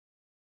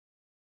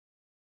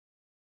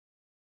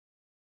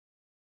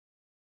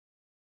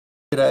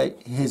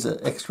G'day, here's an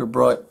extra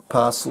bright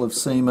parcel of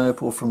seam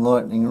opal from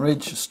Lightning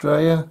Ridge,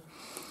 Australia.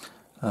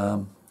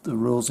 The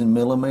rule's in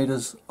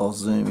millimetres, I'll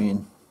zoom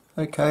in.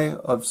 Okay,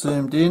 I've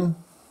zoomed in.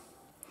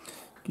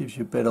 Gives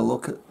you a better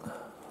look at,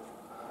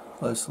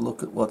 closer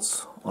look at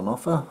what's on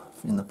offer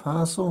in the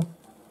parcel.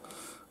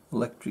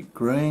 Electric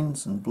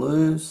greens and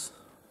blues.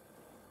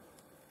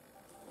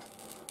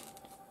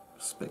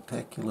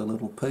 Spectacular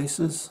little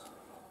pieces.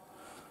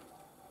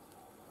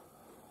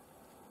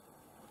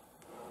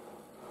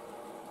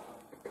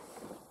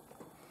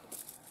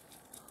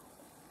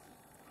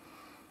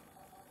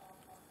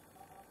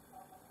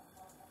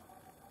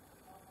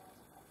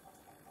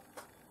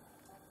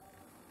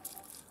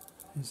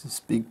 Here's this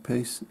big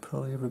piece that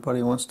probably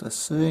everybody wants to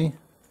see.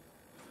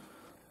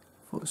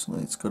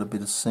 Fortunately, it's got a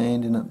bit of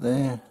sand in it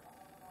there.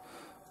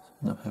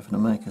 So I'm having to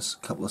make a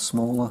couple of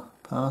smaller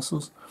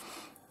parcels.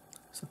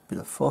 It's a bit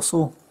of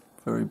fossil,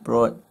 very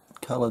bright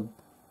coloured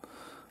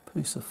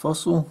piece of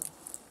fossil.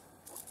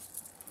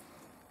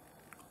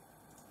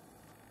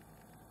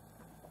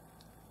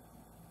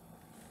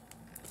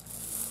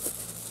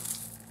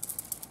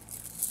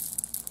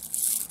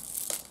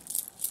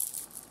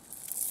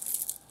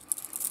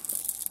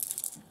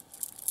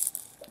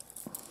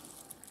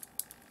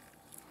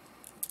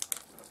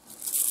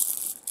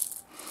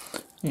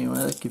 Anyway,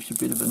 that gives you a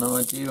bit of an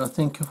idea, I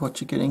think, of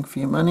what you're getting for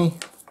your money.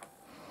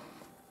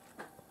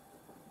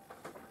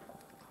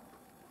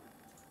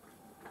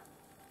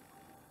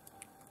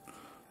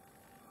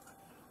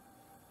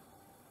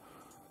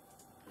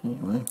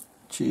 Anyway,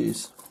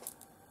 cheers.